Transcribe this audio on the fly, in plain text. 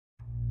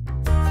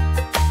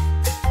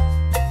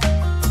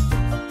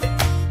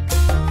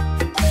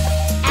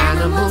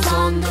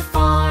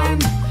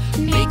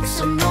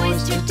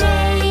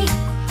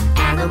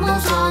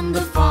Animals on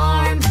the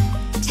farm,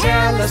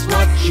 tell us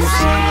what you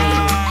say.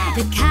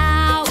 The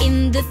cow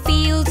in the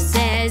field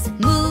says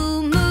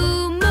moo,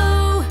 moo,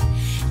 moo.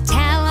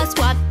 Tell us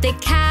what the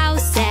cow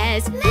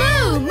says.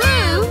 Moo,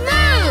 moo,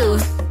 moo.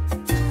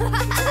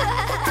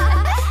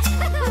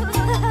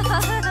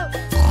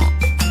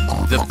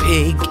 The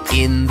pig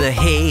in the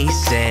hay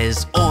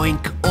says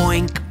oink,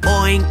 oink,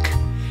 oink.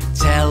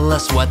 Tell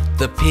us what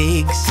the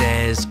pig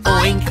says.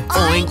 Oink,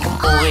 oink,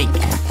 oink.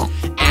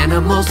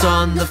 Animals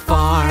on the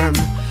farm,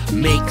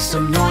 make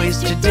some noise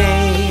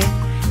today.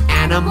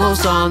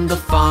 Animals on the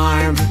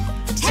farm,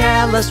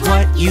 tell us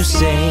what you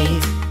say.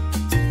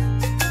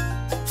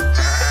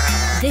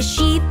 The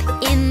sheep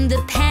in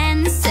the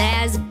pen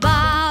says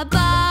ba,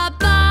 ba,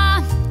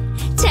 ba.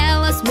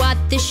 Tell us what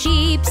the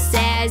sheep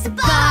says.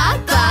 Ba,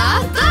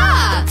 ba,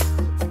 ba.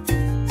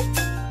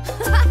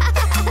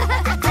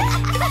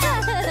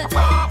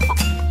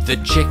 The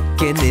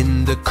chicken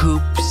in the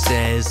coop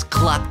says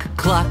cluck,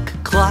 cluck,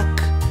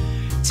 cluck.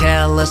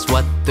 Tell us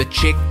what the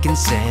chicken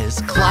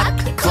says. Cluck,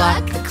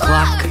 cluck,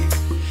 cluck.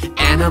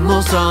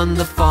 Animals on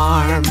the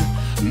farm,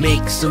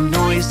 make some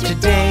noise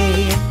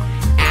today.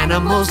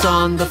 Animals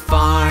on the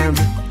farm,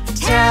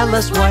 tell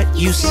us what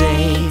you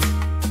say.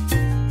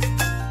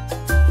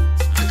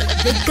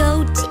 The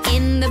goat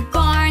in the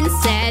barn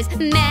says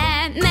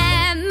meh,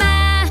 meh,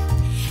 meh.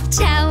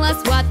 Tell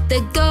us what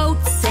the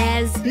goat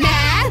says.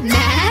 Meh,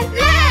 meh,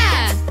 meh.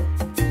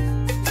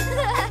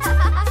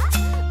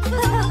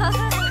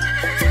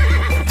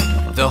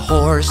 The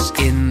horse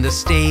in the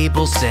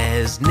stable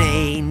says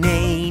neigh,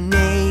 neigh,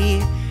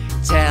 neigh.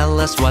 Tell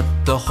us what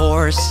the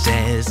horse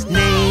says.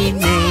 Neigh,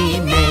 neigh,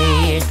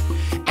 neigh.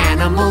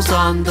 Animals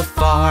on the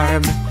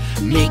farm,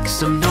 make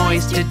some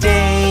noise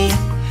today.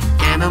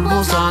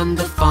 Animals on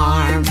the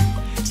farm,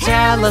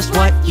 tell us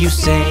what you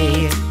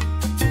say.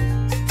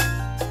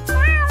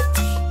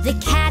 The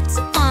cat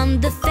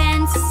on the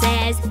fence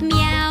says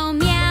meow,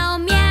 meow,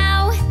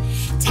 meow.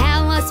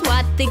 Tell us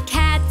what the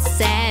cat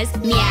says.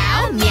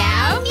 Meow,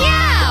 meow,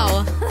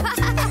 meow.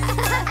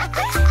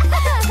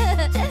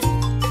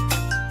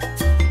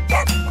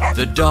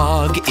 The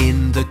dog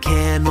in the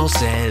kennel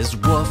says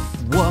woof,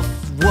 woof,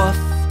 woof.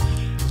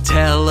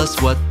 Tell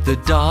us what the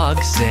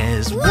dog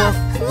says. Woof,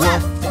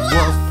 woof,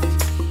 woof.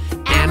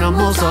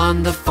 Animals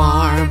on the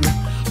farm,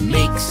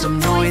 make some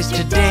noise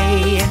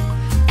today.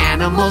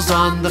 Animals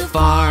on the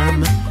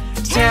farm,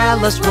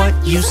 tell us what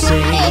you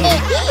say.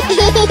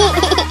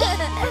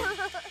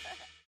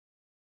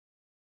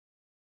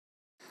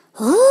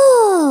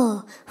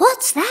 Ooh,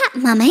 what's that,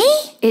 Mummy?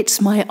 It's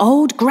my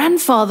old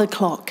grandfather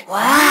clock.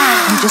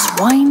 Wow. I'm just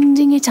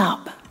winding it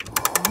up.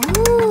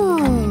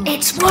 Ooh.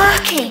 It's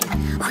working.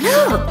 Oh,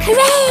 look,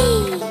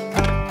 hooray!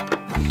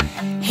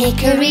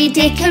 Hickory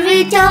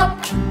dickory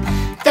dock,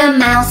 the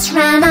mouse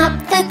ran up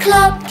the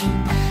clock.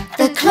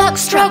 The clock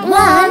struck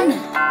 1,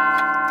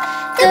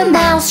 the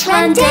mouse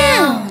ran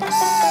down.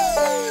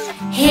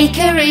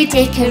 Hickory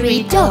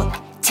dickory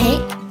dock,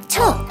 tick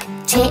tock,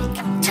 tick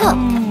tock,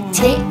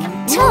 tick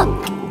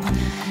tock.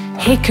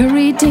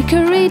 Hickory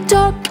dickory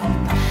dock,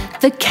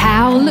 the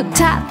cow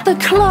looked at the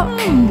clock.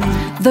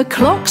 The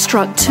clock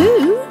struck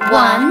 2.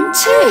 1,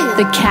 2.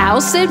 The cow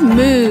said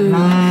moo.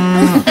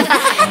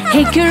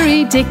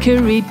 Hickory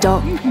dickory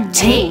dock,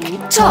 Tick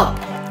tock,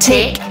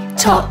 tick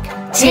tock,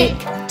 tick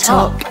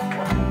tock.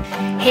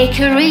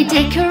 Hickory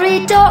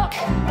dickory dock,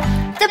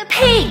 the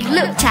pig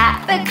looked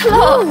at the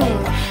clock.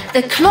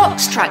 The clock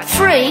struck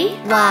 3.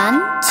 1, 2,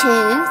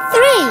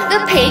 3.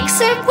 The pig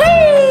said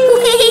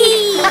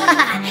wee.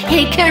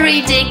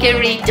 Hickory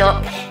dickory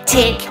dock,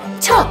 tick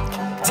tock,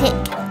 tick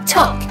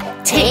tock,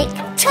 tick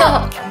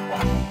tock.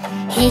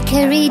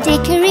 Hickory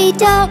dickory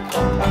dock,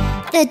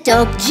 the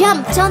dog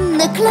jumped on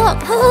the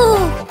clock.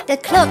 Oh, the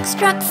clock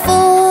struck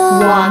 4.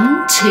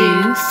 1,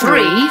 2,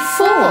 3,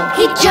 4.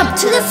 He jumped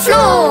to the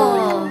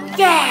floor.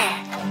 Yeah.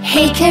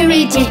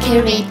 Hickory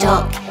dickory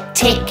dock,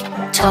 tick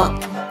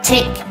tock,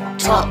 tick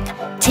tock,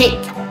 tick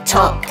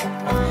tock.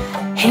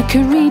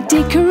 Hickory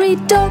dickory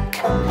dock,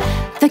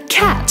 the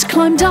cat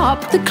climbed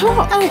up the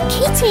clock. Oh,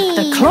 kitty.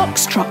 The clock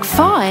struck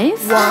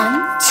 5.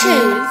 1, 2,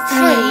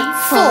 3,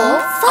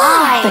 4,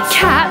 5. The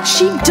cat,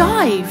 she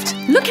dived.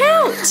 Look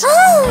out!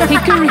 Oh.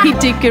 Hickory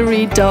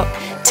dickory dock,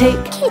 tick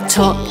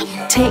tock,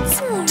 tick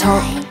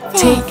tock,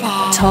 tick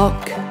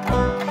tock.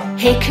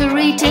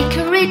 Hickory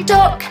dickory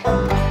dock,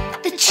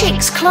 the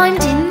chicks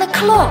climbed in the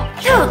clock.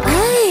 Look,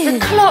 the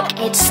clock,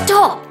 it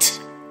stopped.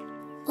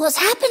 What's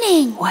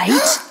happening?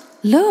 Wait,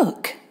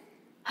 look.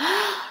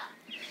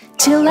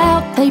 Till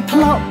out they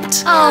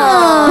plopped.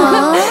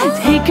 Aww.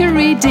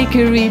 Hickory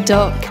dickory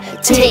dock,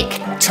 Tick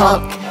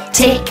tock,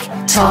 tick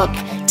tock,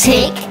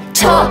 tick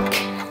tock.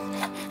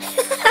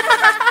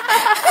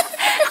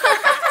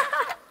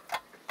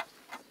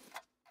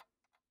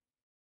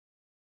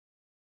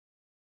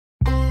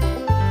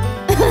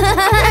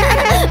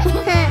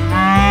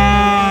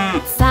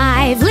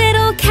 Five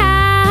little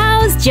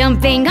cows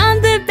jumping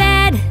on the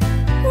bed.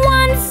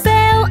 One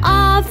fell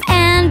off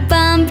and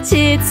bumped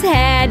its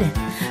head.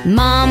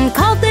 Mom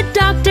called the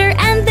doctor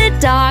and the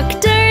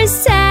doctor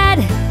said,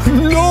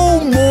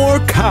 No more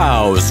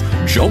cows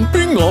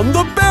jumping on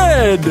the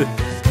bed.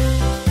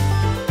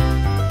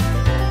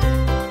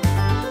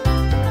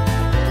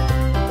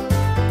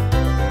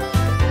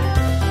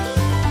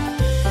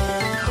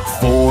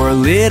 4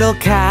 little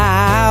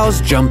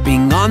cows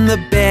jumping on the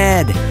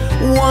bed.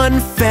 One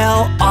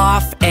fell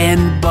off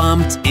and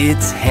bumped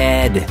its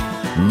head.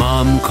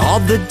 Mom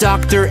called the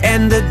doctor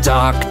and the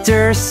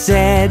doctor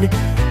said,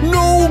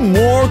 No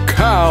more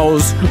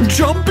cows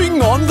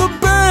jumping on the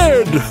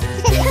bed.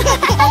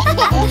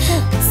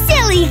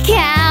 Silly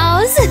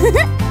cows!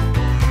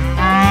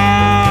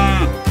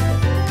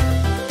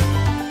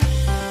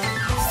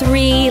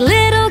 3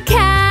 little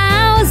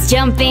cows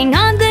jumping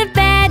on the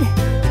bed.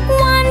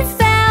 One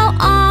fell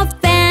off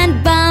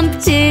and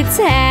bumped its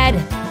head.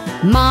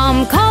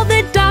 Mom called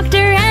the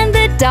doctor and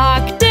the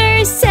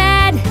doctor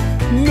said,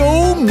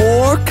 No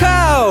more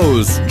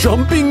cows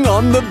jumping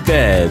on the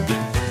bed.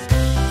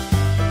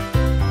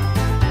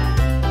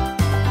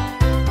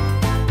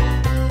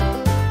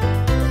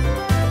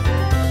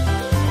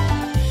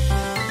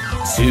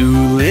 Two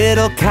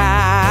little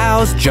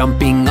cows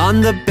jumping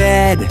on the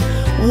bed.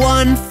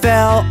 One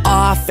fell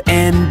off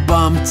and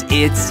bumped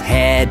its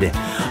head.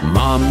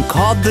 Mom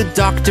called the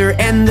doctor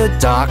and the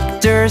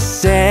doctor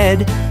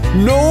said,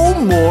 No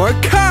more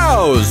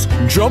cows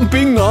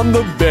jumping on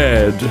the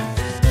bed.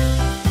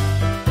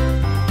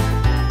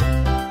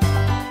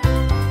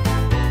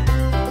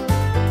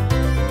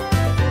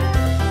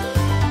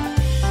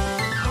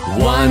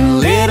 One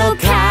little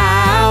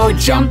cow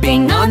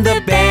jumping on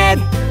the bed.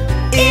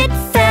 It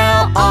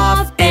fell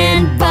off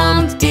and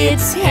bumped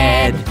its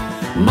head.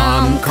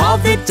 Mom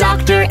called the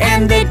doctor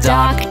and the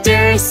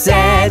doctor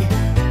said,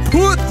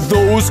 Put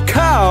those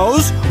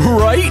cows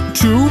right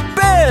to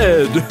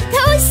bed.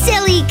 Those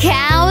silly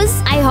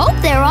cows! I hope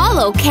they're all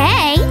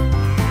okay.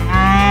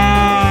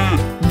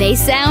 They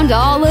sound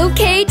all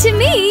okay to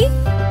me.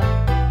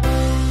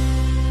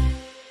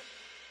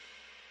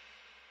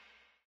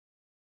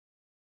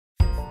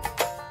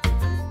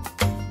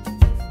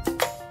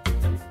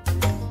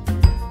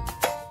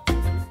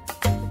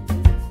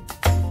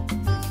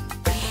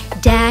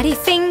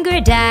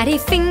 Daddy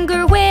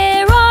Finger,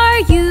 where are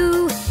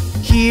you?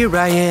 Here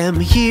I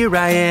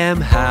am,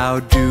 how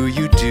do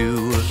you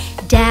do?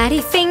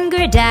 Daddy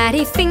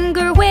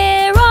Finger,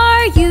 where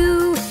are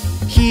you?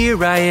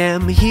 Here I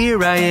am,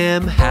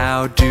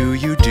 how do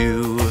you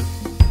do?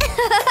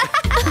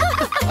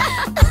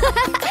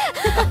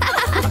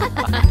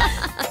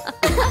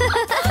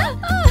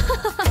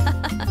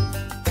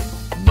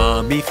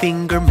 Mommy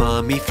Finger,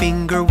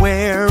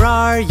 where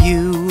are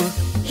you?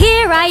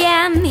 Here I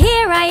am,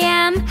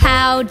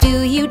 how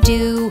do you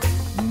do?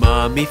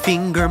 Mommy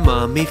Finger,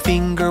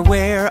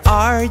 where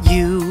are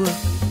you?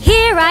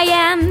 Here I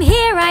am,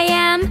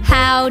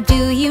 how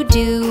do you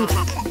do?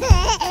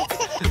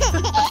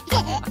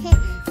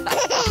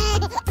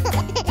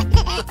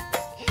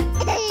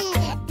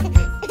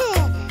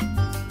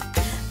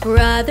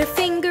 Brother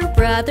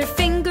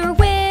Finger,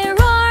 where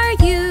are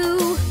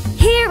you?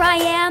 Here I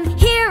am,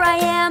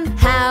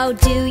 how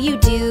do you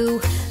do?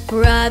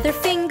 Brother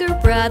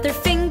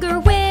Finger,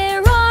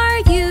 where are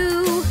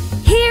you?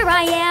 Here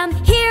I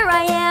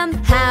am,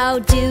 how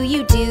do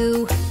you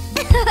do?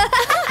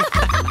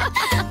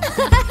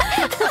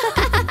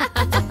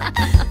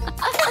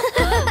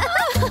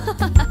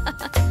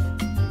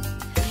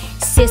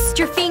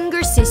 Sister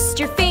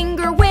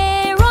Finger,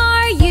 where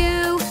are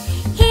you?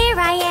 Here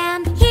I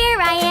am,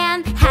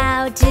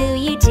 how do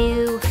you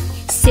do?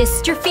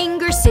 Sister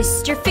Finger,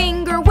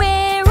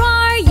 where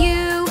are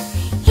you?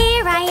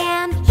 Here I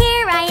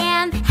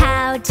am,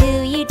 how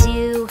do you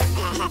do?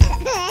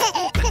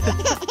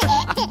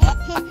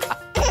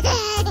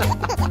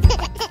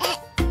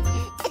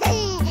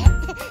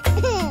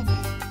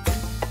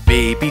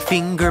 Baby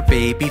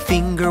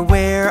Finger,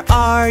 where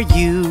are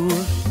you?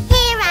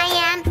 Here I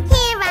am,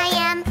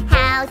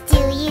 how do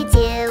you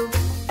do?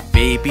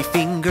 Baby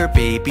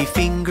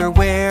Finger,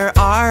 where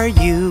are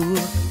you?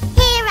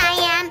 Here I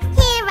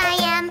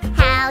am,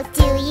 how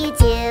do you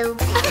do?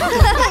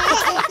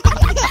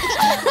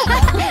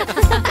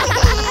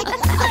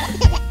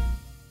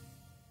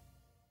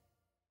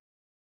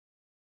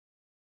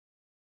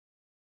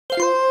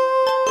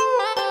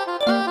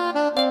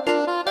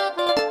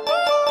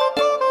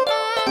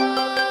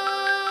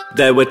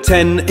 There were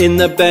 10 in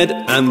the bed,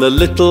 and the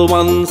little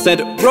one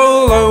said,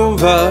 Roll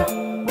over,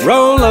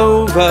 roll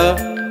over.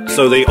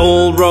 So they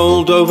all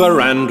rolled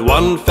over, and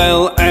one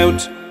fell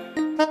out.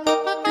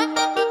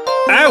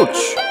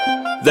 Ouch!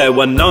 There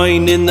were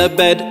 9 in the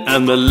bed,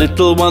 and the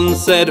little one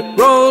said,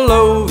 Roll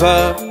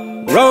over,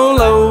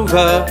 roll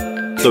over.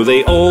 So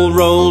they all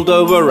rolled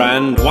over,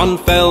 and one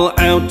fell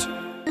out.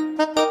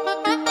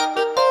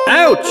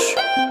 Ouch!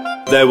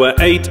 There were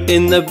 8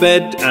 in the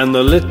bed, and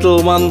the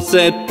little one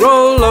said,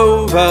 Roll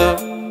over,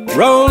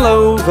 roll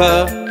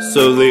over.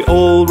 So they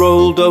all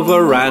rolled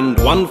over, and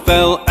one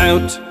fell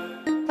out.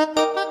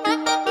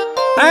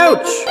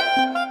 Ouch!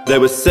 There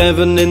were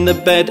 7 in the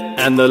bed,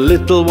 and the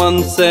little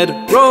one said,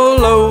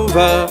 Roll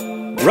over,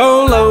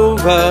 roll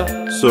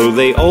over. So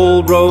they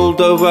all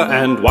rolled over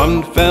and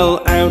one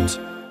fell out.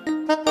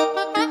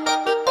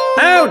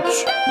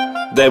 Ouch!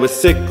 There were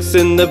 6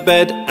 in the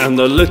bed and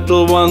the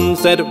little one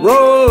said,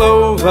 roll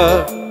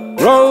over,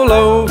 roll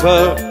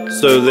over.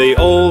 So they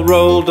all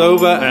rolled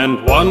over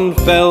and one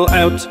fell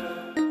out.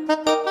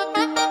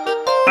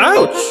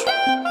 Ouch!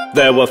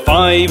 There were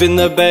 5 in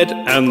the bed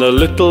and the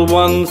little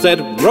one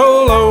said,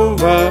 roll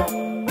over,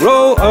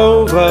 roll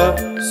over.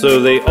 So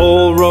they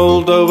all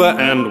rolled over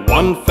and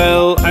one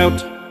fell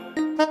out.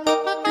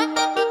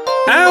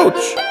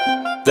 Ouch!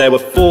 There were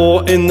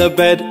 4 in the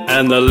bed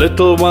and the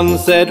little one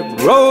said,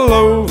 roll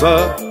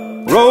over,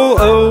 roll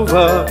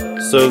over.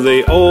 So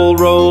they all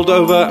rolled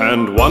over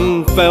and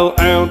one fell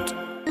out.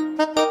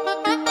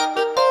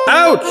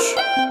 Ouch!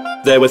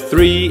 There were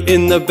 3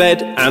 in the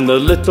bed and the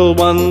little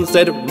one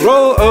said,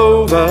 roll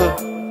over,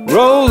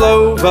 roll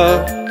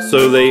over.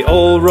 So they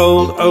all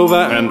rolled over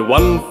and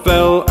one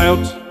fell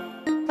out.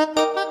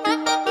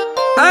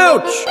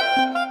 Ouch!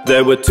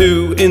 There were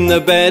 2 in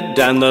the bed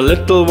and the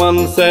little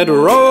one said,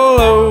 roll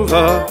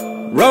over,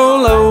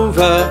 roll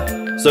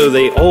over. So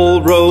they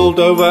all rolled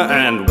over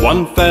and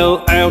one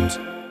fell out.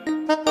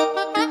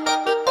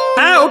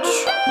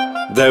 Ouch!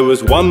 There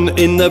was 1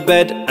 in the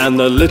bed and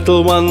the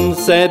little one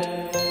said,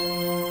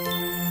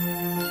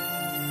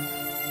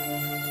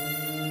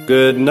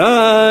 good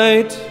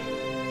night.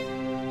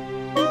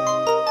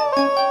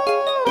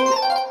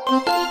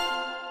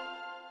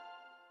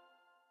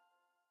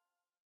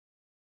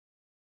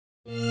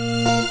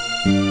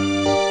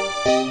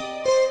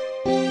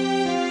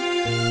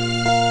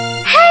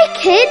 Hey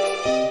kids,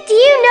 do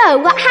you know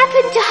what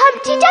happened to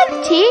Humpty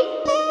Dumpty?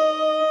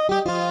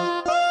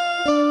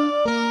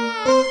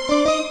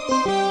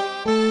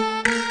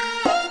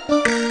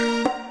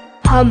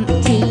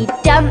 Humpty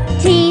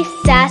Dumpty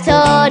sat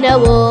on a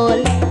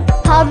wall.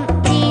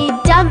 Humpty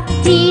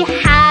Dumpty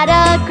had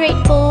a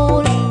great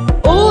fall.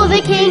 All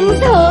the king's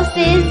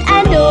horses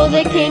and all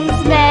the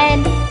king's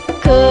men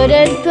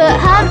couldn't put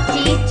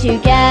Humpty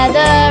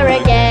together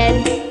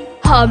again.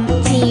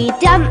 Humpty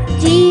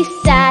Dumpty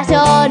sat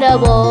on a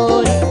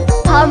wall.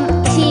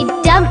 Humpty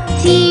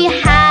Dumpty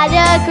had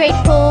a great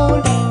fall.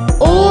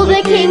 All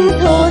the king's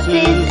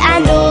horses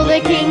and all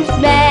the king's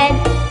men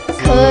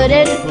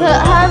couldn't put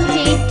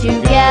Humpty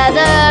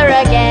together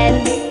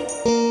again.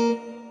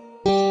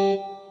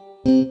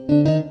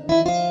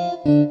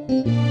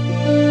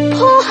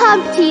 Poor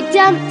Humpty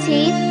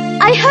Dumpty,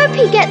 I hope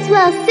he gets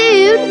well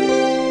soon.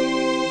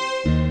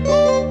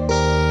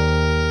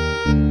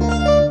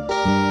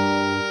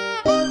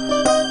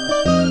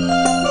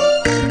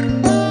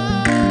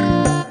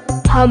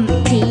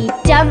 Humpty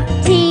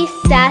Dumpty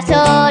sat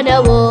on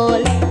a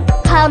wall.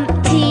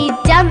 Humpty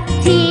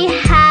Dumpty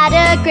had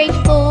a great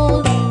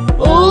fall.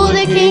 All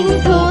the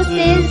king's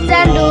horses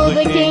and all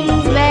the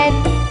king's men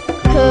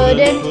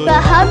couldn't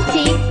put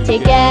Humpty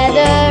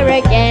together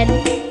again.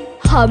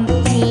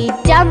 Humpty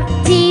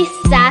Dumpty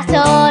sat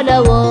on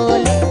a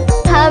wall.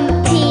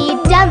 Humpty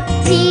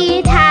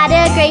Dumpty had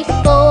a great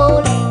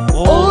fall.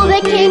 All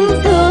the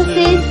king's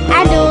horses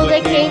and all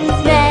the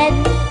king's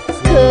men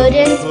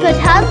couldn't put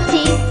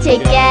Humpty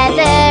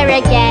together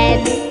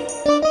again.